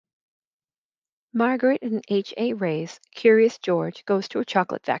Margaret and H.A. Reys, Curious George, goes to a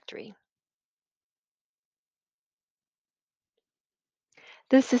chocolate factory.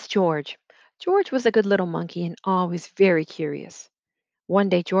 This is George. George was a good little monkey and always very curious. One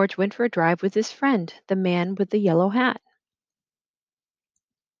day, George went for a drive with his friend, the man with the yellow hat.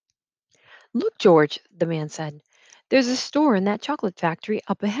 Look, George, the man said, there's a store in that chocolate factory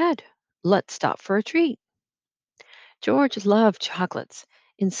up ahead. Let's stop for a treat. George loved chocolates.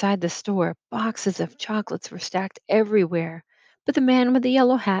 Inside the store, boxes of chocolates were stacked everywhere, but the man with the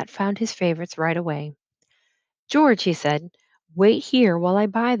yellow hat found his favorites right away. George, he said, wait here while I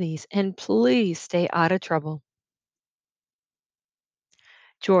buy these, and please stay out of trouble.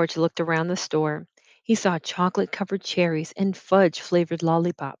 George looked around the store. He saw chocolate covered cherries and fudge flavored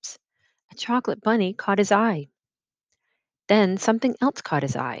lollipops. A chocolate bunny caught his eye. Then something else caught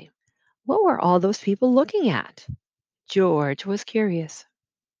his eye. What were all those people looking at? George was curious.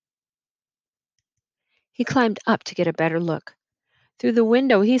 He climbed up to get a better look. Through the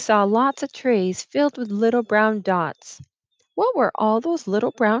window, he saw lots of trays filled with little brown dots. What were all those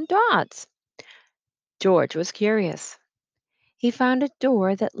little brown dots? George was curious. He found a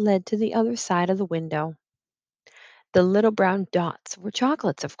door that led to the other side of the window. The little brown dots were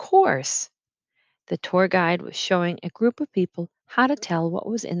chocolates, of course. The tour guide was showing a group of people how to tell what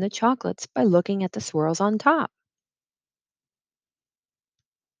was in the chocolates by looking at the swirls on top.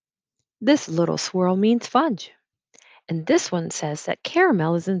 This little swirl means fudge, and this one says that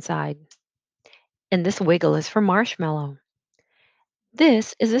caramel is inside, and this wiggle is for marshmallow.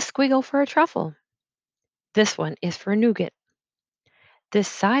 This is a squiggle for a truffle. This one is for nougat. This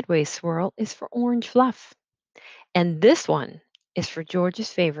sideways swirl is for orange fluff, and this one is for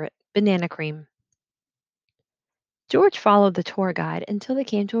George's favorite, banana cream. George followed the tour guide until they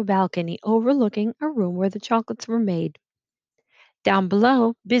came to a balcony overlooking a room where the chocolates were made. Down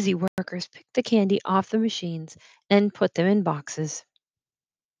below, busy workers picked the candy off the machines and put them in boxes.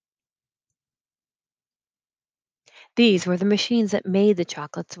 These were the machines that made the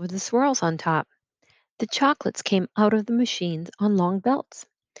chocolates with the swirls on top. The chocolates came out of the machines on long belts.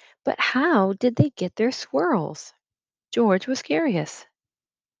 But how did they get their swirls? George was curious.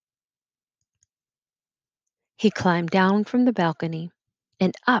 He climbed down from the balcony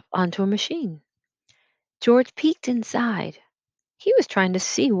and up onto a machine. George peeked inside. He was trying to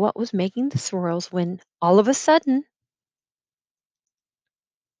see what was making the swirls when, all of a sudden,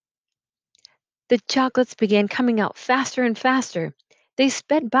 the chocolates began coming out faster and faster. They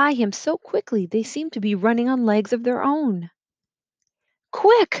sped by him so quickly they seemed to be running on legs of their own.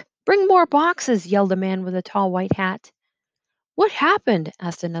 Quick! Bring more boxes! Yelled a man with a tall white hat. What happened?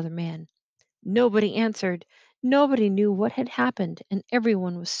 Asked another man. Nobody answered. Nobody knew what had happened, and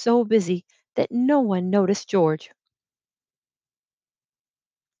everyone was so busy that no one noticed George.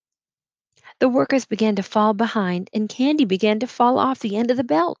 The workers began to fall behind, and candy began to fall off the end of the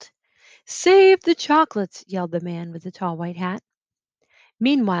belt. Save the chocolates! Yelled the man with the tall white hat.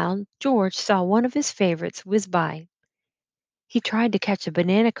 Meanwhile, George saw one of his favorites whiz by. He tried to catch a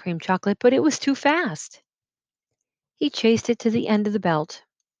banana cream chocolate, but it was too fast. He chased it to the end of the belt.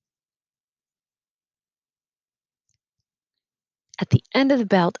 At the end of the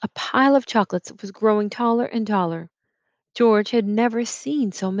belt, a pile of chocolates was growing taller and taller. George had never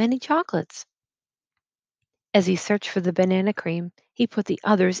seen so many chocolates. As he searched for the banana cream, he put the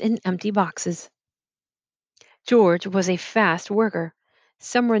others in empty boxes. George was a fast worker.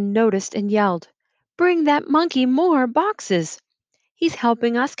 Someone noticed and yelled, Bring that monkey more boxes! He's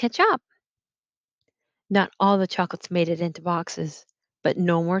helping us catch up. Not all the chocolates made it into boxes, but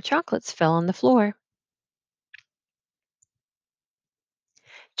no more chocolates fell on the floor.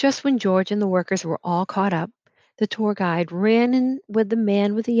 Just when George and the workers were all caught up, the tour guide ran in with the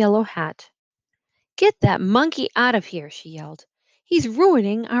man with the yellow hat. Get that monkey out of here, she yelled. He's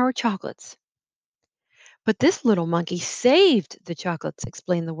ruining our chocolates. But this little monkey saved the chocolates,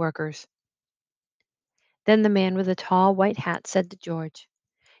 explained the workers. Then the man with the tall white hat said to George,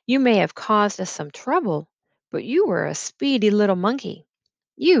 You may have caused us some trouble, but you were a speedy little monkey.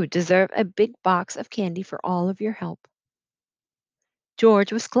 You deserve a big box of candy for all of your help.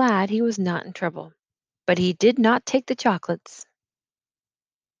 George was glad he was not in trouble, but he did not take the chocolates.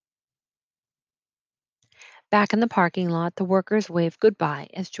 Back in the parking lot, the workers waved goodbye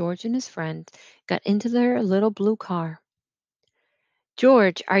as George and his friend got into their little blue car.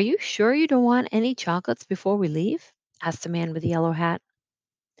 George, are you sure you don't want any chocolates before we leave? Asked the man with the yellow hat.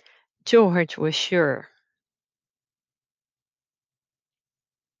 George was sure.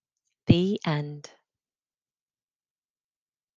 The end.